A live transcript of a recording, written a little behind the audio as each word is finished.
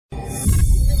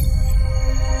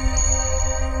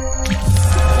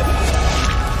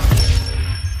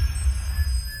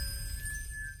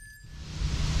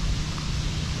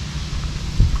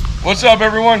What's up,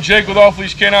 everyone? Jake with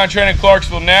Off-Leash K9 Training,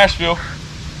 Clarksville, Nashville.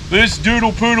 This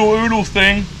doodle poodle oodle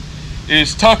thing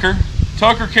is Tucker.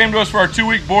 Tucker came to us for our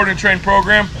 2-week board and train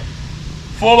program.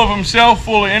 Full of himself,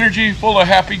 full of energy, full of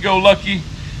happy-go-lucky.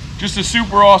 Just a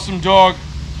super awesome dog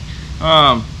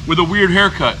with a weird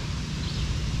haircut.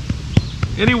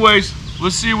 Anyways,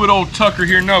 let's see what old Tucker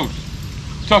here knows.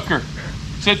 Tucker,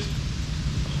 sit.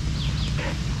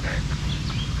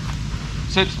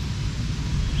 Sit.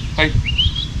 Hey,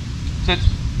 sit.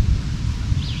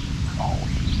 Oh.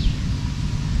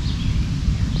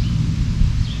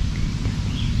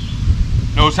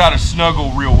 Knows how to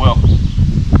snuggle real well.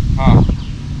 Huh.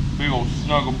 Big old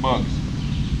snuggle bugs.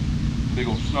 Big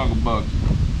old snuggle bugs.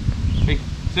 Hey,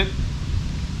 sit.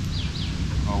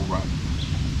 All right.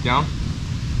 Down.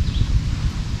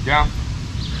 Down.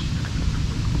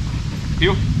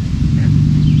 Heel.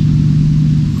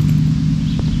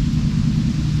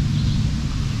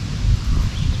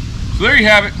 So there you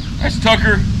have it. That's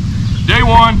Tucker. Day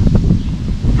 1.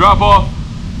 Drop off.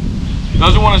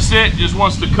 Doesn't want to sit, just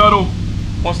wants to cuddle,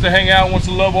 wants to hang out, wants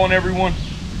to love on everyone.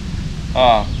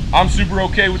 I'm super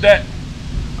okay with that.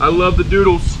 I love the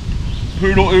doodles,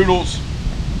 poodle oodles,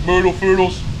 moodle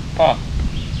foodles.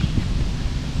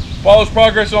 Follow his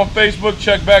progress on Facebook.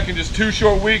 Check back in just 2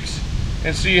 short weeks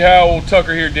and see how old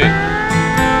Tucker here did.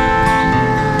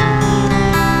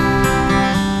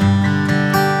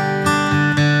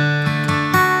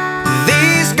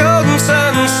 These golden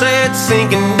sunsets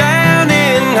sinking down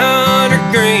in Hunter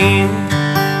Green,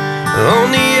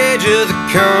 on the edge of the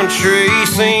country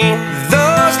scene.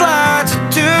 Those lights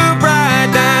are too bright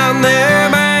down there,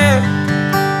 man,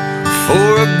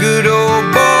 for a good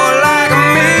old boy like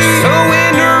me. So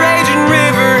when the raging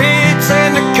river hits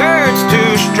and the current's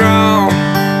too strong,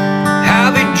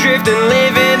 I'll be drifting,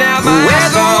 living out my where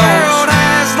the world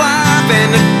has life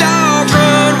and the dogs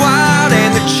run wild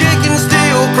and the chickens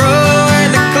still crow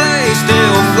and the clay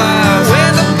still flies,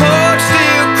 where the porch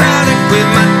still crowded with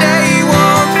my day 1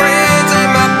 friends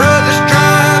and my brothers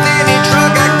drive any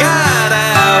truck I got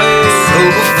out here. So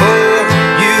before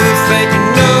you think you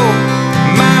know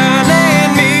mine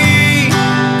and me,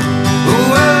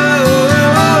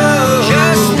 whoa,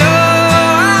 just know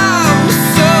I'm the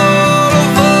soul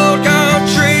of old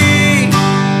country.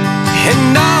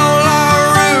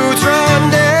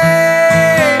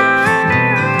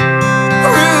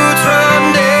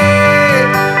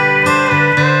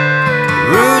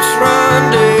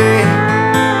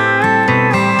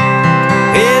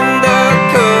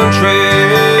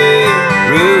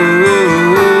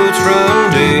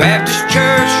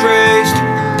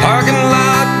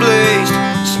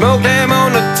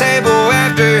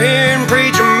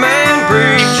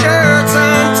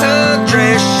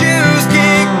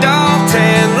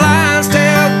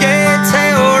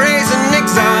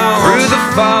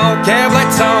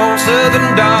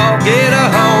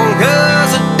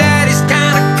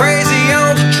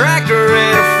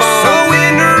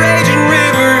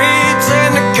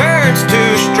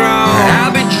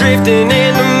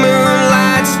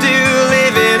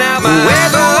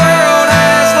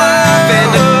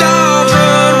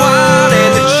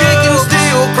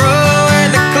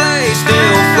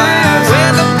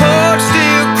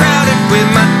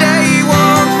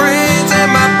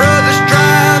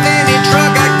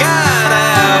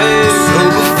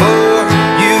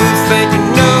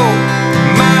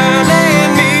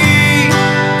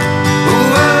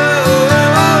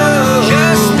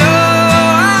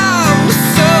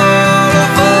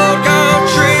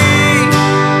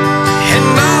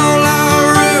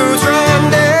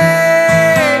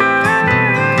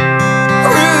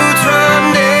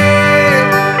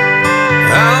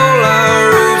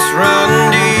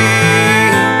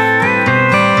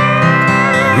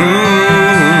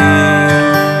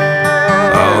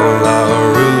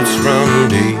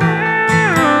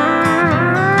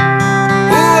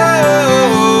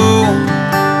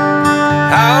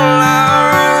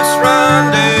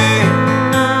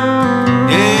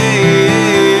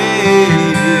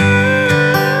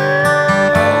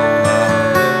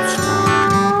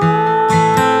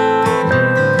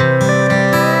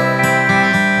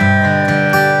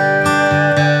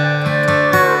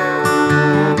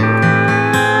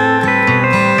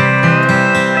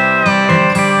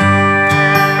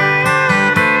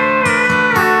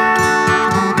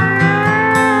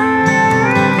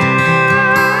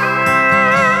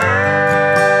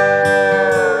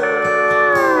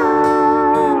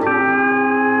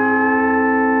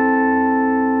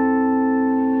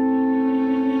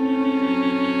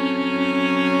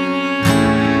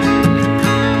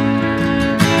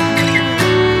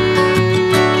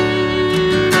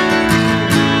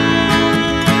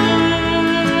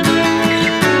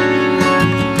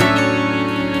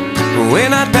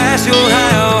 When I pass your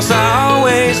house, I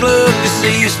always look to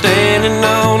see you standing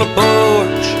on a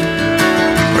porch.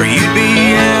 Or you'd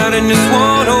be out in this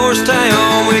one-horse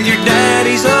town with your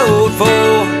daddy's old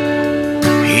Ford.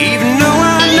 Even though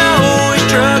I know his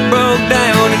truck broke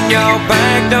down and y'all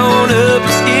packed on up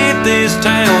and skipped this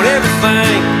town,